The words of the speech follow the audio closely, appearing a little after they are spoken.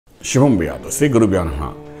శుభం వ్యాధు శ్రీ గురుభ్యో నమః.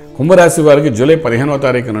 కుంభరాశి వారికి జూలై 15వ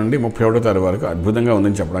తారీఖు నుండి 31వ తారీఖు వరకు అద్భుతంగా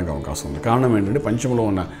ఉందని చెప్పడానికి అవకాశం ఉంది. కారణం ఏంటంటే పంచమంలో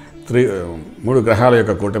ఉన్న 3 గ్రహాల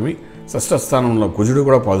యొక్క కూటమి, షష్ఠ స్థానంలో కుజుడు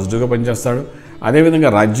కూడా పాజిటివ్గా పనిచేస్తాడు. అదేవిధంగా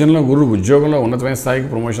రాజ్యంలో గురుడు ఉద్యోగంలో ఉన్నతమైన స్థాయికి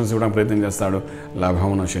ప్రమోషన్స్ ఇవ్వడానికి ప్రయత్నం చేస్తాడు.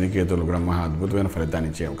 లాభమున శనికేతులు కూడా మహా అద్భుతమైన ఫలితాన్ని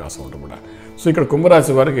ఇచ్చే అవకాశం ఉంటుంది కూడా. సో ఇక్కడ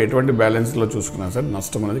కుంభరాశి వారికి ఎటువంటి బ్యాలెన్స్లో చూసుకున్నా సరే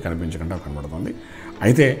నష్టం అనేది కనిపించకుండా కనబడుతుంది.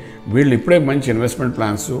 అయితే వీళ్ళు ఇప్పుడే మంచి ఇన్వెస్ట్మెంట్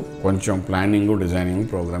ప్లాన్స్, కొంచెం ప్లానింగ్, డిజైనింగ్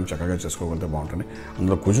ప్రోగ్రామ్ చక్కగా చేసుకోగలిగితే బాగుంటుంది.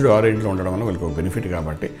 అందులో కుజుడు 6 ఇంట్లో ఉండడం వల్ల వీళ్ళకి ఒక బెనిఫిట్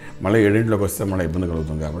కాబట్టి, మళ్ళీ 7 ఇంట్లోకి వస్తే మళ్ళీ ఇబ్బంది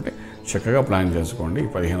కలుగుతుంది కాబట్టి చక్కగా ప్లాన్ చేసుకోండి. ఈ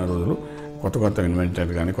 15 రోజులు కొత్త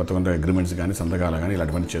ఇన్వెంటరీ కానీ, కొత్త అగ్రిమెంట్స్ కానీ, సంతకాలు కానీ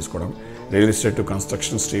ఇలాంటివన్నీ చేసుకోవడం. Real estate,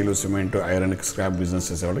 construction, steel, cement, iron, scrap business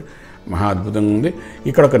చేసేవాళ్ళు మహా అద్భుతంగా ఉంది.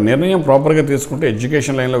 ఇక్కడ ఒక నిర్ణయం ప్రాపర్గా తీసుకుంటే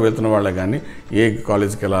ఎడ్యుకేషన్ లైన్లో వెళ్తున్న వాళ్ళే కానీ ఏ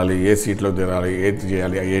కాలేజీకి వెళ్ళాలి, ఏ సీట్లో తిరాలి, ఏది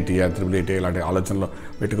చేయాలి, ఐఐటీఆర్, IIIT ఇలాంటి ఆలోచనలో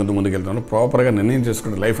పెట్టుకుంటూ ముందుకు వెళ్తున్నాను. ప్రాపర్గా నిర్ణయం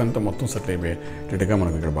చేసుకుంటే లైఫ్ అంతా మొత్తం సెటిల్ అయిపోయేటట్టుగా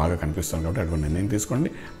మనకు ఇక్కడ బాగా కనిపిస్తుంది కాబట్టి అటువంటి నిర్ణయం తీసుకోండి.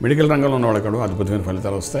 మెడికల్ రంగంలో ఉన్న వాళ్ళకి కూడా అద్భుతమైన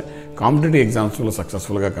ఫలితాలు వస్తాయి. కాంపిటేటివ్ ఎగ్జామ్స్లో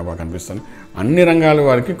సక్సెస్ఫుల్గా కనిపిస్తుంది. అన్ని రంగాల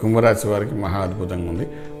వారికి కుంభరాశి వారికి మహా అద్భుతంగా ఉంది.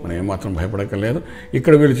 మనం ఏమాత్రం భయపడక్కర్లేదు.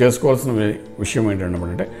 ఇక్కడ వీళ్ళు చేసుకోవాల్సిన విషయం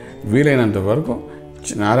ఏంటంటే వీలైనంత వరకు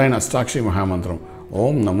నారాయణ అష్టాక్షి మహామంత్రం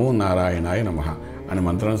ఓం నమో నారాయణాయ నమః అనే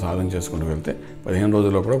మంత్రాన్ని సాధన చేసుకుంటూ వెళ్తే 15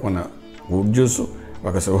 రోజుల్లో కూడా కొన్ని గుడ్ న్యూస్,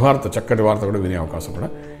 ఒక శుభవార్త, చక్కటి వార్త కూడా వినే అవకాశం కూడా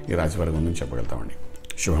ఈ రాశి వారి గురించి చెప్పగలుగుతామండి.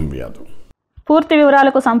 శుభం వ్యాధు. పూర్తి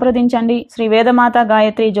వివరాలకు సంప్రదించండి శ్రీ వేదమాత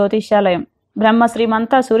గాయత్రి జ్యోతిష్యాలయం, బ్రహ్మ శ్రీ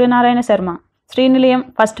మంతా సూర్యనారాయణ శర్మ, శ్రీ నిలయం,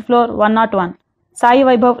 first floor, 101, Sai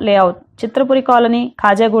Vaibhav layout, Chitrapuri colony,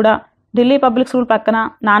 Khajaguda, Delhi public school పక్కన,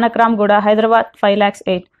 నానక్రామ్గుడ, హైదరాబాద్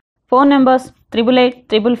 5,08,000. Phone numbers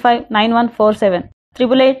 8885559147,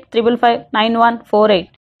 88559148,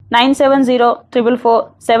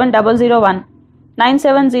 97044470001,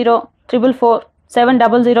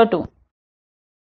 97044470002.